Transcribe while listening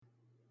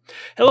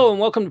Hello and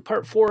welcome to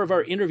part 4 of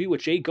our interview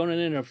with Jay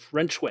Goninen of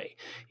WrenchWay.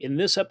 In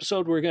this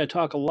episode, we're going to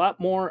talk a lot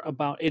more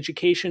about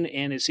education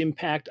and its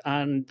impact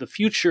on the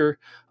future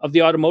of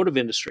the automotive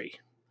industry.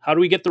 How do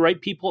we get the right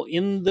people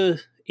in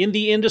the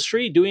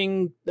industry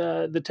doing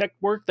the tech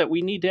work that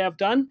we need to have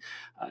done?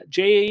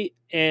 Jay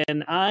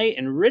and I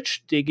and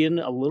Rich dig in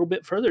a little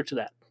bit further to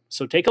that.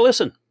 So take a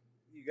listen.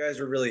 You guys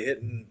are really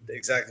hitting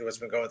exactly what's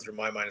been going through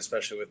my mind,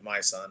 especially with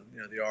my son.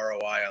 The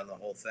ROI on the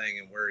whole thing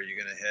and where are you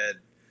going to head?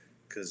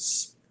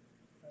 Because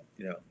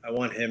I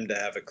want him to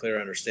have a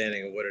clear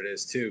understanding of what it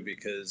is too,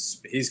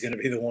 because he's going to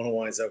be the one who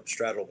winds up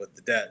straddled with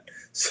the debt.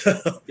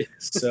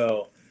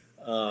 So,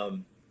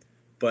 um,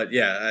 but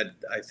yeah,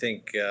 I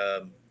think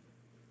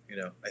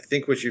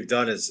what you've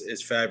done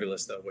is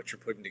fabulous. Though what you're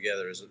putting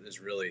together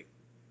is really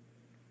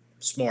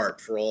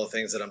smart for all the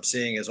things that I'm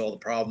seeing as all the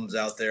problems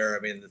out there. I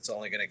mean, it's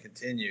only going to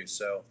continue.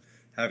 So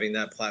having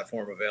that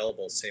platform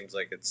available seems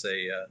like it's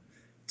a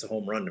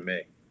home run to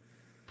me.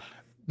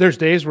 There's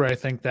days where I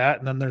think that,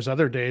 and then there's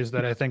other days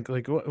that I think,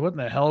 like, what in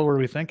the hell were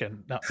we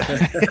thinking? No.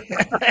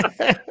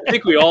 I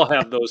think we all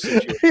have those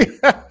situations.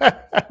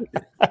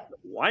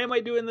 Why am I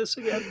doing this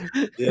again?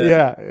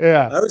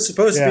 Yeah. I was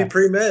supposed to be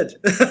pre-med.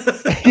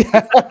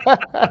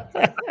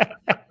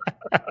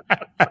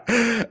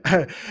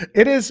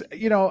 It is,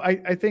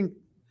 I think,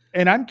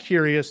 and I'm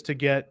curious to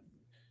get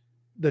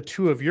the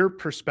two of your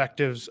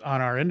perspectives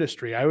on our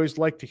industry. I always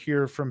like to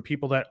hear from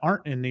people that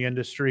aren't in the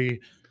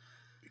industry.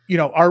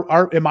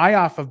 Am I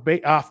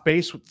off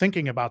base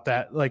thinking about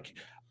that? Like,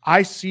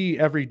 I see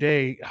every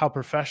day how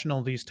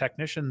professional these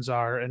technicians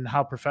are and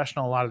how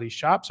professional a lot of these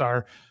shops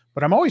are,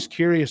 but I'm always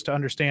curious to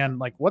understand,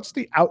 like, what's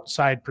the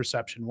outside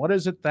perception? What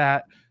is it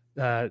that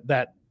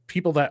that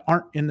people that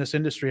aren't in this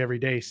industry every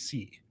day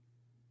see?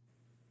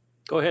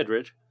 Go ahead,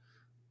 Rich.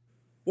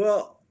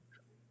 Well,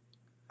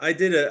 I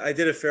did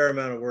a fair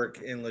amount of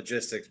work in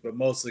logistics, but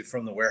mostly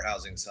from the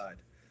warehousing side.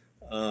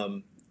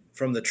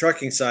 From the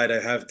trucking side,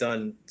 I have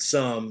done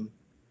some,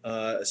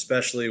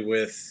 especially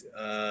with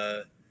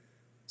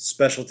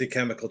specialty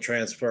chemical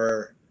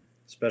transfer,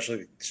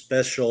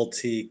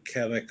 specialty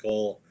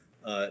chemical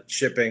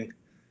shipping,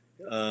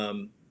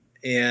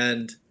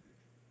 and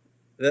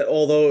that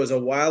although it was a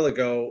while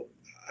ago,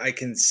 I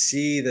can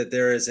see that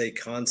there is a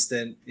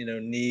constant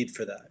need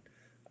for that.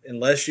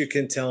 Unless you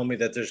can tell me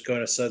that there's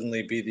going to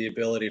suddenly be the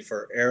ability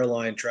for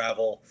airline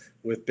travel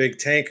with big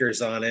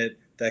tankers on it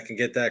that can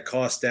get that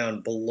cost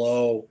down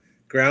below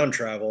ground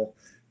travel.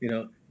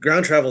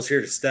 Ground travel is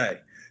here to stay.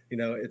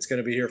 It's going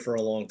to be here for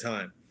a long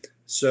time.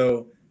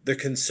 So the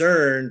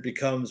concern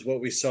becomes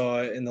what we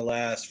saw in the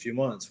last few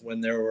months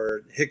when there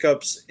were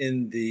hiccups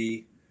in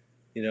the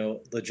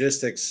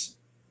logistics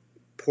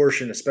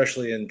portion,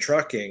 especially in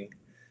trucking,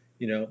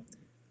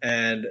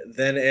 and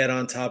then add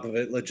on top of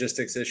it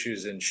logistics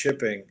issues and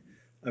shipping.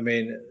 I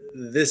mean,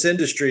 this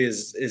industry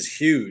is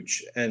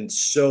huge and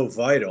so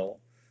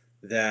vital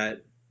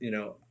that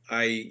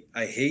I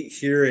hate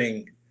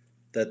hearing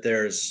that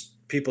there's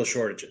people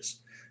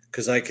shortages,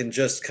 because I can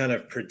just kind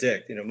of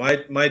predict.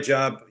 My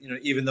job,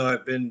 even though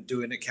I've been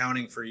doing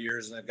accounting for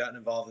years and I've gotten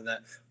involved in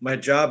that, my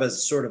job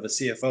as sort of a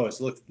CFO is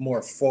to look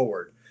more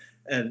forward,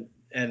 and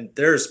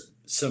there's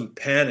some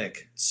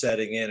panic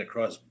setting in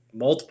across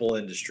multiple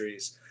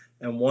industries.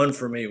 And one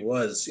for me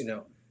was,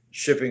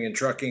 shipping and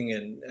trucking,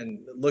 and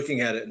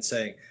looking at it and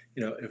saying,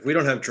 if we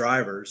don't have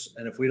drivers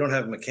and if we don't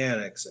have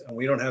mechanics and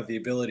we don't have the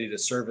ability to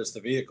service the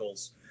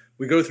vehicles,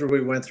 we go through what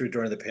we went through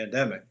during the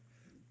pandemic,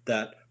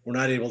 that we're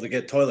not able to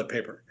get toilet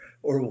paper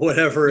or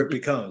whatever it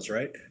becomes,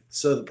 right?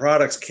 So the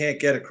products can't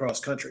get across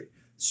country.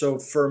 So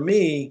for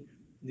me,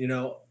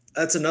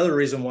 that's another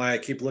reason why I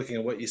keep looking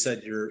at what you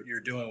said you're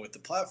doing with the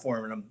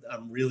platform, and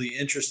I'm really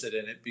interested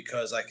in it,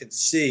 because I can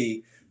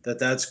see that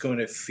that's going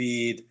to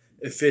feed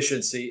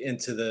efficiency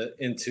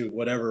into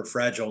whatever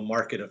fragile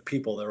market of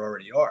people there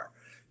already are.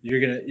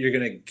 You're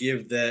gonna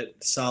give that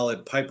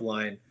solid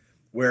pipeline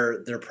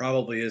where there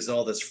probably is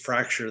all this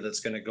fracture that's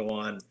going to go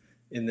on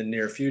in the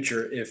near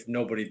future if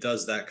nobody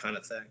does that kind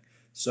of thing.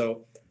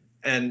 So,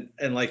 and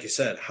like you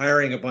said,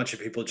 hiring a bunch of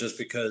people just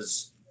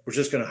because we're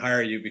just going to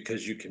hire you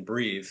because you can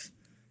breathe,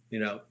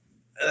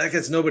 that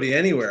gets nobody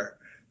anywhere.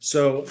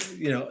 So,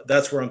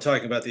 that's where I'm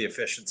talking about the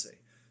efficiency.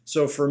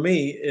 So for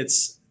me,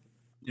 it's,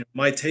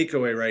 my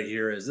takeaway right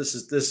here is this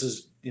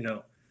is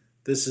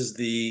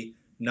the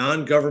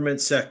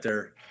non-government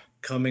sector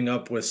coming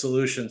up with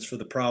solutions for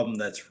the problem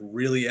that's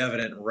really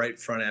evident right in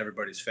front of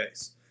everybody's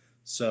face.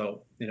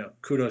 So,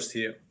 kudos to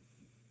you.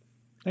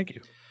 Thank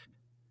you.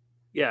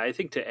 Yeah, I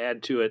think to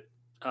add to it,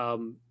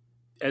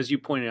 as you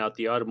pointed out,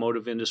 the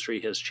automotive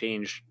industry has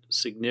changed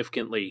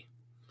significantly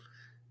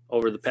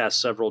over the past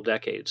several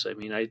decades. I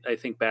mean, I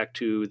think back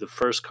to the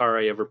first car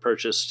I ever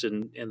purchased,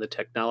 and the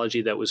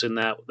technology that was in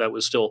that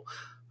was still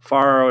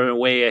far and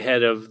away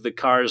ahead of the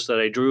cars that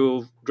I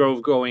drove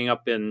growing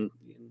up in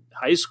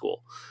high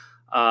school.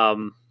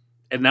 And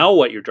now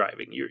what you're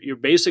driving, you're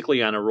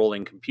basically on a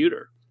rolling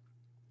computer.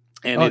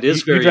 And it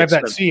is very you drive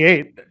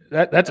expensive.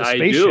 that C8. That's a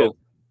spaceship.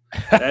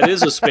 That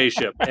is a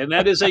spaceship, and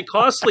that is a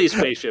costly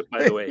spaceship,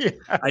 by the way. Yes.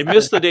 I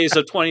miss the days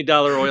of $20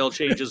 oil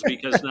changes,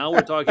 because now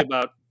we're talking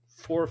about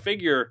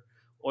four-figure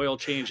oil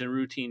change and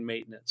routine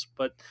maintenance.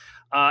 But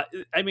I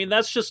mean,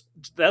 that's just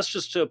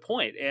to a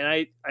point.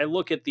 And I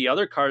look at the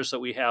other cars that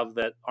we have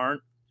that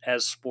aren't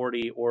as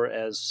sporty or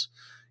as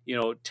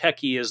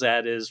techy as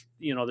that is.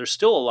 There's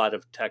still a lot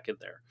of tech in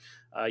there.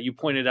 You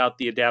pointed out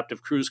the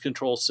adaptive cruise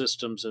control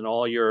systems and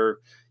all your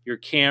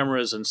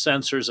cameras and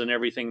sensors and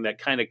everything that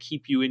kind of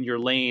keep you in your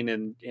lane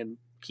and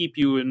keep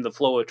you in the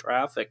flow of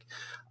traffic.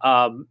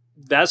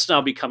 That's now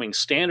becoming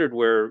standard,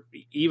 where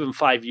even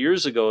 5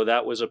 years ago,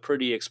 that was a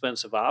pretty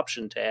expensive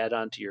option to add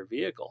onto your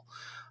vehicle.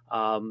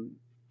 And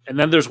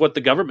then there's what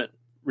the government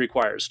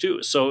requires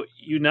too. So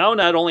you now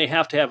not only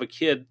have to have a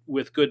kid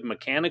with good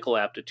mechanical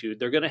aptitude,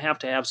 they're going to have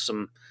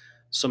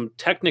some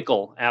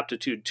technical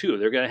aptitude too.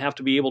 They're going to have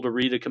to be able to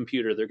read a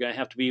computer. They're going to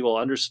have to be able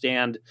to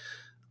understand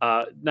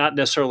not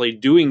necessarily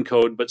doing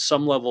code, but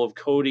some level of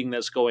coding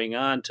that's going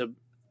on to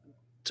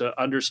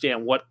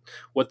understand what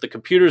the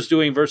computer's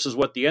doing versus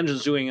what the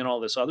engine's doing and all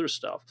this other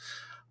stuff.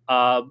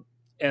 And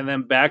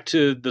then back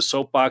to the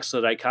soapbox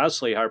that I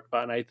constantly harp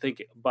on. I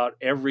think about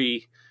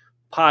every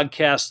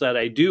podcast that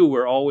I do,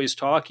 we're always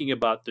talking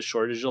about the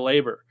shortage of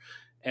labor,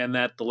 and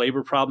that the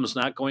labor problem is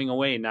not going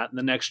away, not in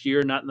the next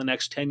year, not in the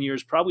next 10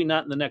 years, probably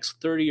not in the next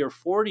 30 or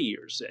 40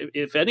 years.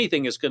 If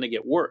anything, it's going to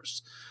get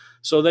worse.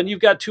 So then you've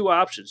got two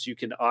options. You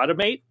can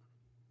automate,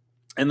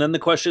 and then the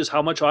question is,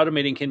 how much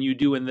automating can you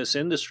do in this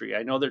industry?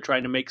 I know they're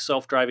trying to make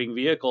self-driving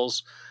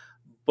vehicles,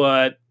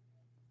 but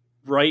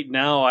right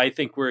now I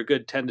think we're a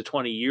good 10 to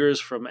 20 years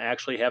from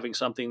actually having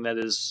something that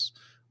is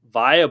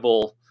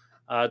viable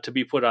to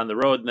be put on the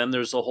road. And then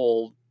there's the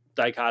whole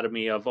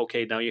dichotomy of,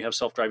 okay, now you have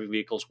self-driving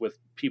vehicles with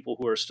people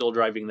who are still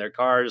driving their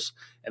cars,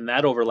 and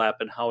that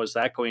overlap, and how is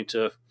that going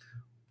to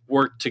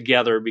work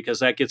together, because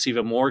that gets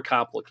even more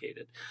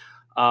complicated.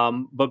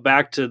 But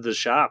back to the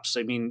shops,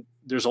 I mean,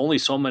 there's only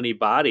so many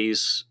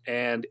bodies,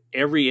 and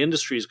every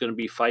industry is going to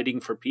be fighting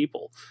for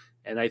people.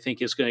 And I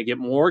think it's going to get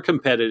more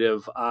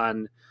competitive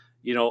on,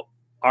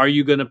 are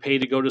you going to pay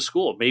to go to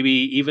school? Maybe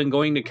even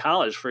going to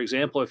college, for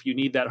example, if you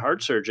need that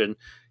heart surgeon,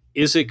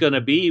 is it going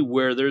to be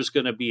where there's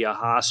going to be a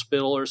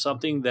hospital or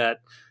something that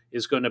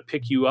is going to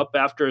pick you up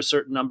after a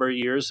certain number of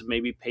years and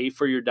maybe pay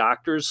for your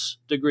doctor's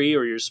degree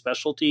or your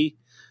specialty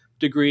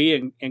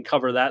degree and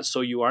cover that,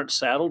 so you aren't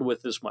saddled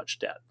with as much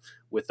debt?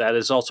 With that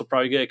is also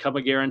probably going to come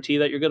a guarantee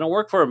that you're going to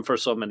work for them for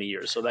so many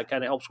years. So that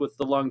kind of helps with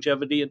the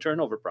longevity and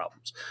turnover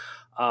problems.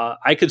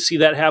 I could see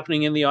that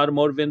happening in the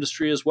automotive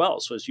industry as well.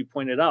 So as you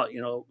pointed out,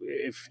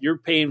 if you're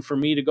paying for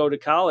me to go to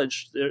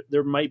college,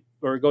 there might,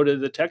 or go to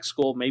the tech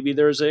school, maybe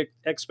there's an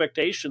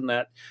expectation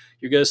that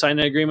you're going to sign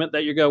an agreement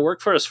that you're going to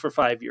work for us for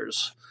 5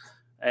 years.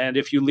 And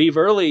if you leave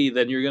early,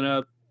 then you're going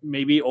to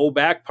maybe owe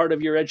back part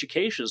of your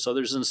education. So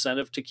there's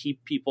incentive to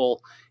keep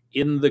people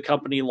in the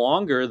company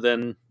longer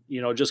than,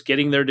 just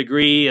getting their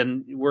degree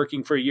and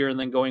working for a year and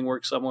then going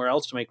work somewhere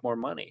else to make more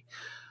money.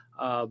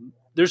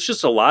 There's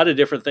just a lot of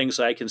different things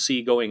that I can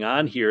see going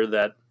on here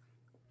that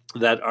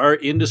our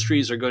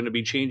industries are going to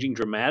be changing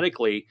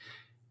dramatically.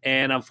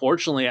 And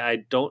unfortunately, I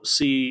don't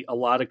see a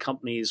lot of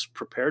companies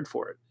prepared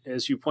for it.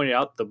 As you pointed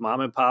out, the mom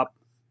and pop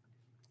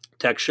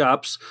tech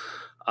shops,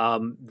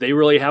 they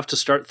really have to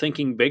start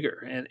thinking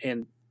bigger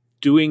and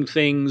doing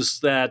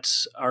things that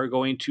are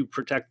going to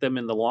protect them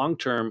in the long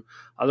term.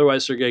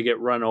 Otherwise, they're going to get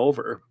run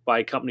over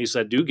by companies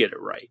that do get it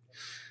right.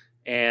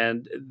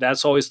 And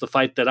that's always the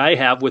fight that I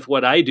have with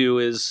what I do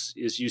is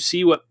you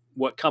see what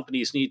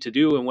companies need to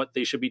do and what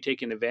they should be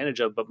taking advantage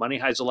of. But money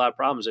hides a lot of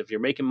problems. If you're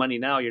making money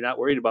now, you're not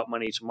worried about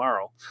money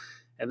tomorrow.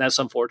 And that's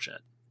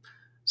unfortunate.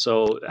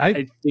 So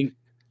I think,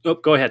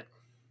 go ahead.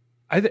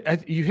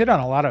 You hit on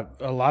a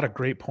lot of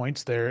great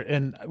points there.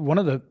 And one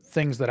of the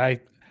things that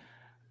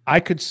I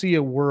could see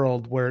a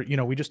world where,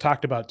 we just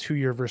talked about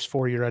 2-year versus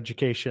 4-year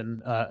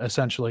education,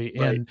 essentially.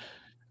 Right. And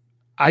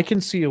I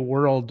can see a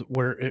world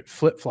where it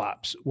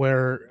flip-flops,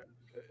 where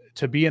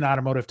to be an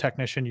automotive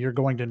technician, you're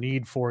going to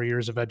need 4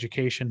 years of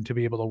education to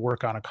be able to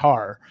work on a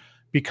car,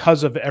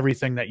 because of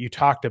everything that you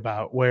talked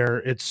about, where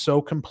it's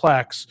so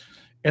complex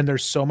and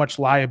there's so much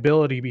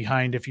liability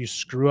behind if you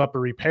screw up a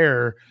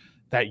repair,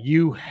 that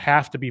you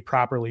have to be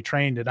properly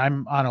trained. And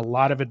I'm on a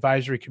lot of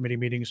advisory committee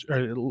meetings, or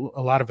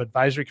a lot of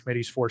advisory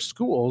committees for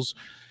schools,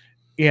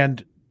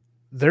 and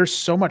there's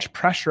so much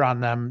pressure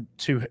on them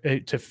to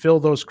fill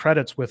those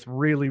credits with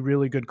really,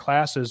 really good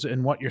classes.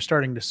 And what you're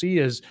starting to see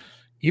is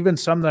even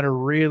some that are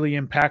really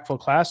impactful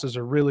classes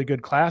or really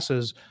good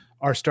classes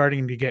are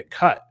starting to get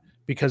cut,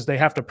 because they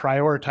have to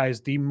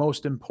prioritize the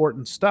most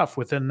important stuff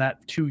within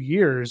that 2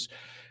 years.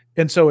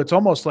 And so it's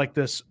almost like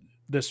this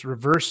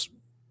reverse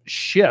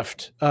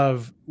shift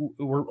of,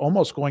 we're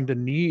almost going to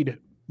need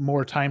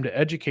more time to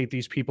educate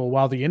these people,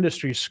 while the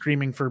industry is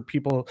screaming for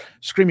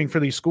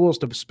these schools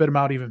to spit them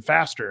out even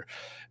faster.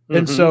 Mm-hmm.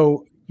 And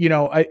so,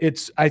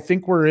 I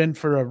think we're in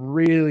for a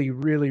really,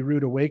 really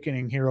rude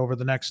awakening here over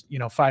the next,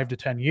 5 to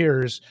 10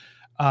 years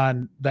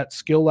on that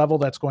skill level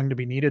that's going to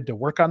be needed to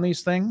work on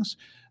these things.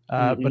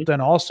 But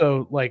then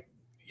also, like,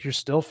 you're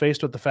still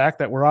faced with the fact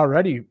that we're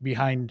already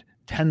behind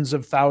tens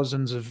of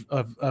thousands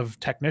of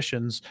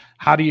technicians.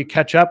 How do you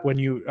catch up when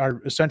you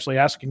are essentially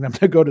asking them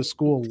to go to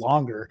school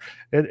longer?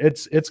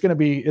 It's going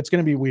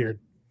to be weird.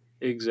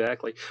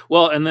 Exactly.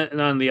 Well, and then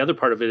and on the other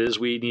part of it is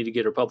we need to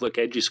get a public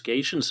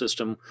education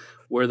system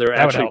where they're That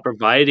would actually help.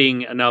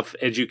 providing enough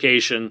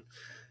education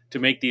to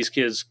make these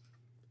kids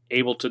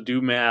able to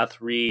do math,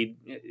 read.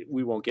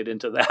 We won't get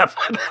into that.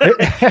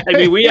 I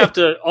mean, we have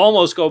to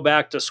almost go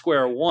back to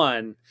square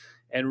one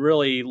and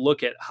really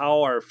look at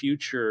how our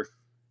future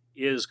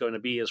is going to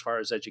be as far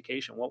as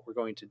education, what we're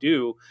going to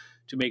do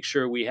to make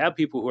sure we have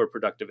people who are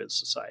productive in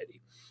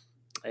society.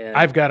 And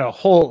I've got a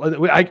whole,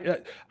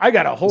 I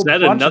got a whole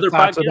bunch another of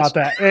thoughts podcast about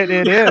that.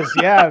 It is,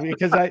 yeah,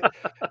 because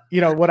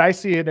what I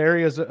see in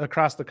areas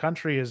across the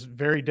country is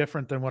very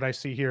different than what I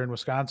see here in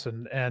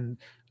Wisconsin, and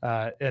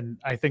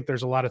I think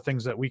there's a lot of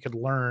things that we could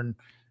learn,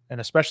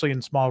 and especially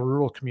in small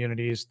rural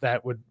communities,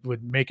 that would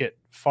make it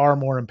far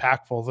more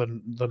impactful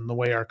than the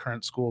way our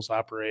current schools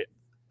operate.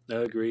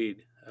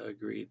 Agreed.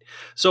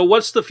 So,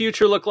 what's the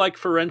future look like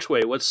for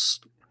WrenchWay?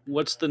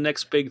 What's the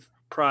next big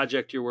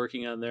project you're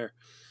working on there?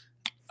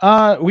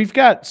 We've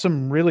got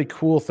some really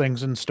cool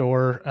things in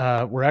store.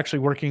 We're actually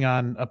working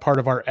on a part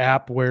of our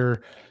app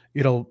where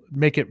it'll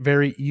make it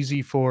very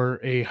easy for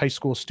a high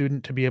school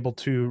student to be able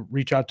to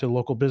reach out to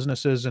local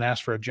businesses and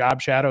ask for a job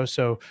shadow.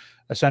 So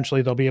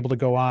essentially, they'll be able to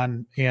go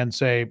on and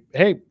say,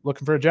 "Hey,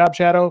 looking for a job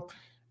shadow."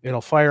 It'll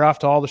fire off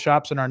to all the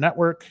shops in our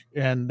network,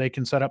 and they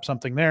can set up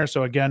something there.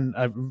 So again,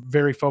 I'm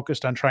very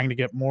focused on trying to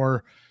get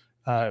more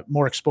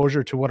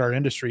exposure to what our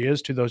industry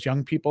is to those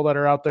young people that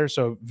are out there.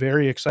 So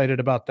very excited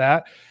about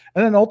that.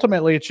 And then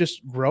ultimately, it's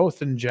just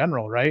growth in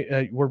general,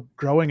 right? We're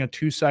growing a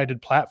two-sided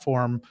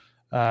platform,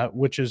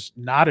 which is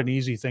not an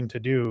easy thing to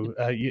do.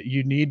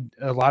 You need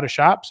a lot of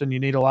shops and you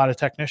need a lot of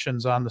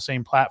technicians on the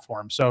same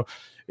platform. So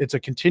it's a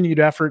continued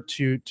effort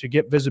to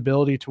get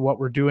visibility to what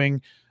we're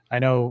doing. I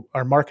know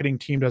our marketing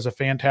team does a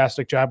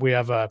fantastic job. We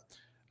have a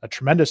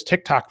tremendous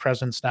TikTok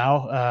presence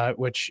now,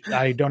 which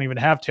I don't even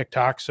have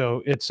TikTok.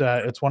 So it's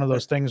one of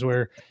those things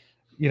where,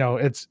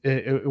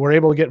 we're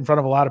able to get in front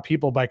of a lot of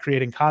people by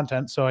creating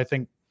content. So I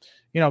think,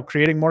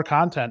 creating more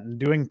content and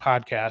doing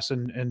podcasts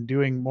and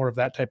doing more of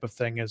that type of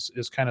thing is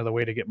kind of the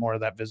way to get more of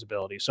that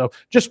visibility. So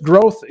just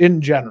growth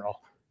in general.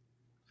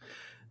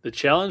 The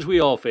challenge we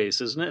all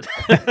face, isn't it?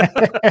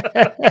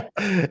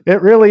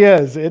 It really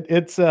is.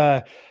 It's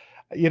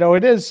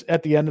it is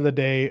at the end of the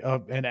day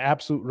an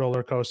absolute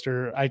roller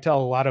coaster. I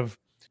tell a lot of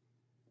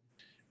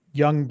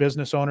young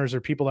business owners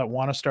or people that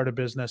want to start a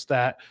business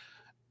that,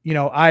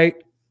 I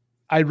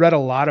read a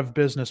lot of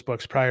business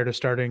books prior to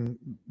starting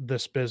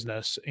this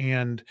business,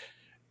 and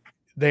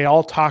they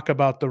all talk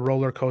about the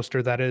roller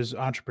coaster that is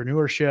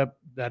entrepreneurship,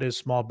 that is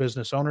small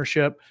business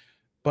ownership.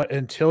 But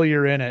until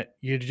you're in it,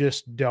 you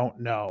just don't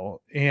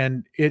know.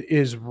 And it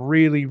is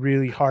really,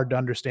 really hard to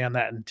understand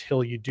that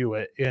until you do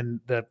it. And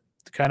the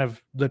kind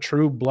of the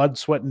true blood,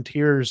 sweat, and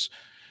tears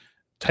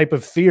type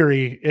of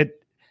theory,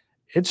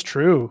 it's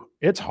true.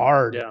 It's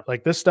hard. Yeah.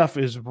 Like this stuff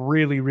is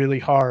really, really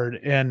hard.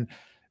 And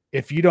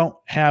if you don't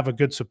have a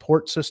good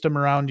support system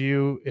around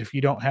you, if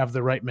you don't have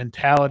the right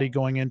mentality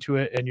going into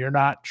it, and you're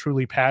not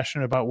truly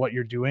passionate about what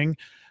you're doing,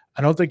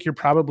 I don't think you're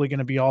probably going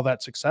to be all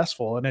that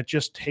successful. And it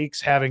just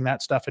takes having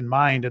that stuff in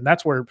mind. And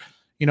that's where,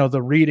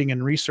 the reading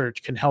and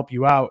research can help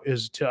you out,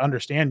 is to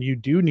understand you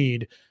do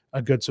need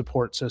a good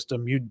support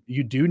system.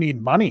 You do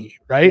need money,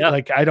 right? Yeah.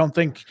 Like, I don't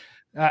think,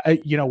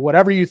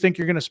 whatever you think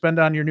you're going to spend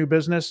on your new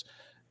business,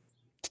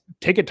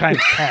 take it times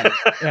 10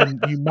 and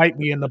you might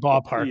be in the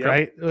ballpark. Yep.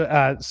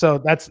 Right. So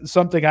that's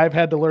something I've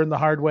had to learn the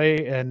hard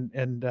way.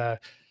 And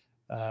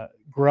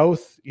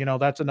growth,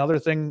 that's another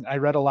thing I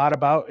read a lot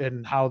about,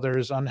 and how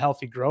there's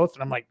unhealthy growth.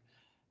 And I'm like,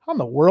 how in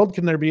the world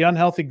can there be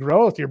unhealthy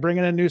growth? You're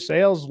bringing in new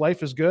sales,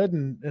 life is good.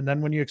 And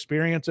then when you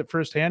experience it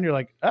firsthand, you're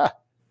like,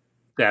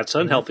 that's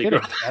unhealthy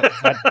growth.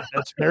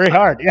 That's very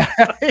hard. Yeah.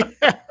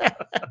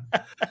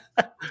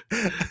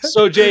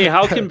 So Jay,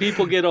 how can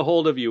people get a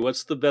hold of you?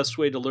 What's the best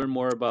way to learn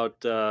more about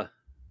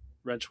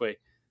WrenchWay?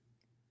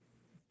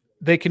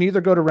 They can either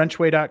go to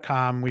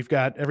wrenchway.com. We've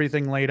got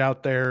everything laid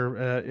out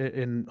there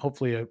in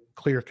hopefully a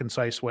clear,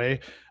 concise way.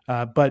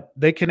 But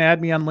they can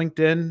add me on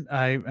LinkedIn.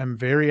 I am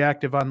very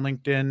active on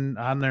LinkedIn,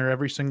 on there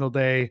every single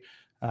day.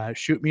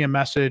 Shoot me a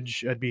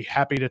message. I'd be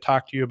happy to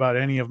talk to you about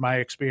any of my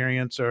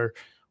experience or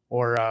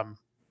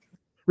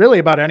really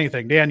about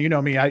anything. Dan, you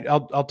know me,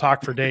 I'll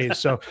talk for days.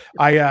 So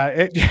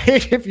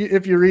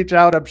if you reach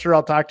out, I'm sure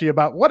I'll talk to you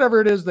about whatever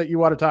it is that you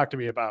want to talk to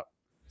me about.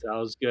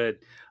 Sounds good.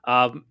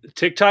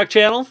 TikTok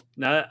channel?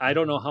 Now, I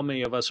don't know how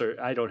many of us are.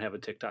 I don't have a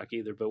TikTok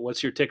either. But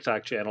what's your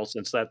TikTok channel?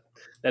 Since that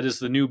is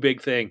the new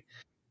big thing.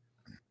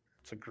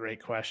 It's a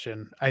great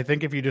question. I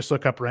think if you just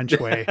look up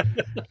WrenchWay,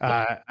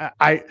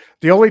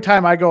 the only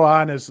time I go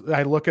on is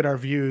I look at our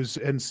views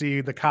and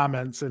see the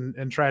comments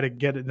and try to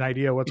get an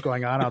idea of what's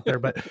going on out there.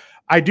 But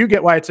I do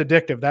get why it's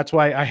addictive. That's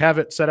why I have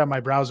it set on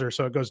my browser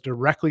so it goes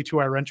directly to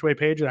our WrenchWay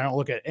page, and I don't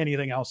look at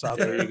anything else out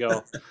There there. you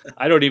go.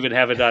 I don't even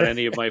have it on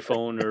any of my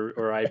phone or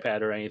iPad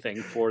or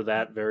anything for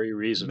that very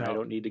reason. No. I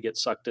don't need to get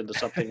sucked into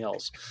something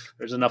else.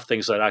 There's enough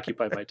things that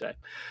occupy my time.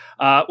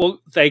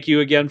 Well, thank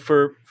you again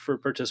for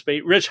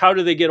participating. Rich, how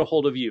do they get a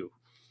hold of you?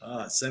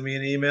 Send me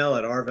an email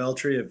at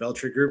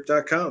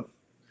rveltry@veltrygroup.com.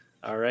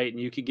 All right.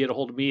 And you can get a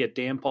hold of me at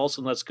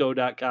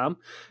danpaulsonletsgo.com.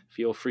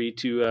 Feel free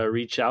to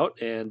reach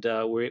out. And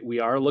we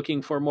are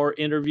looking for more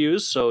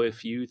interviews. So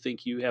if you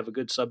think you have a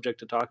good subject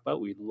to talk about,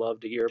 we'd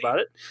love to hear about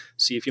it.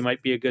 See if you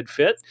might be a good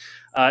fit.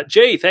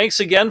 Jay, thanks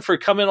again for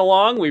coming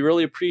along. We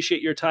really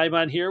appreciate your time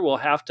on here. We'll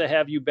have to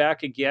have you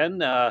back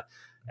again.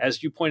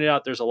 As you pointed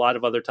out, there's a lot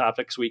of other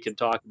topics we can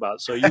talk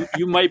about. So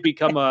you might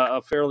become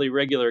a fairly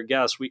regular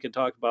guest. We can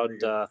talk about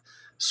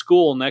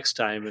school next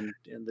time and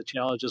the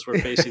challenges we're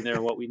facing there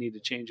and what we need to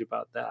change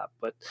about that.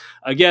 But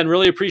again,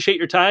 really appreciate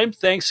your time.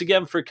 Thanks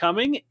again for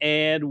coming,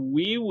 and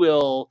we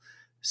will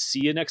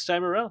see you next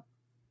time around.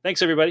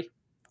 Thanks, everybody.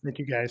 Thank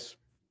you, guys.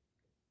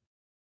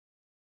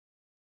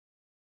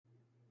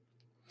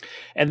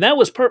 And that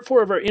was part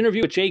 4 of our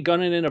interview with Jay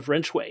Goninen of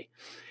WrenchWay.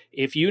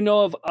 If you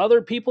know of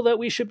other people that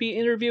we should be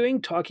interviewing,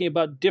 talking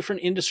about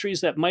different industries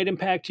that might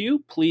impact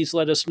you, please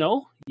let us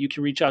know. You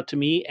can reach out to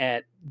me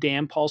at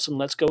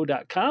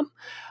danpaulsonletsgo.com.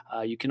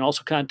 You can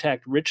also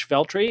contact Rich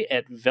Veltry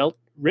at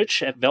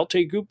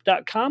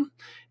rich@veltrygroup.com.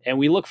 And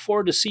we look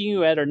forward to seeing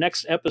you at our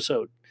next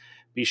episode.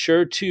 Be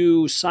sure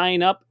to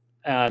sign up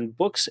on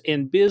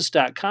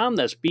booksandbiz.com.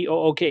 That's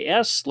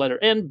BOOKS, letter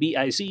N,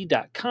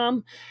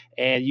 BIZ.com.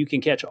 And you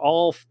can catch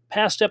all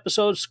past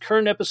episodes,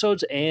 current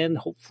episodes, and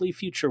hopefully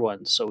future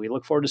ones. So we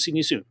look forward to seeing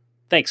you soon.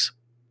 Thanks.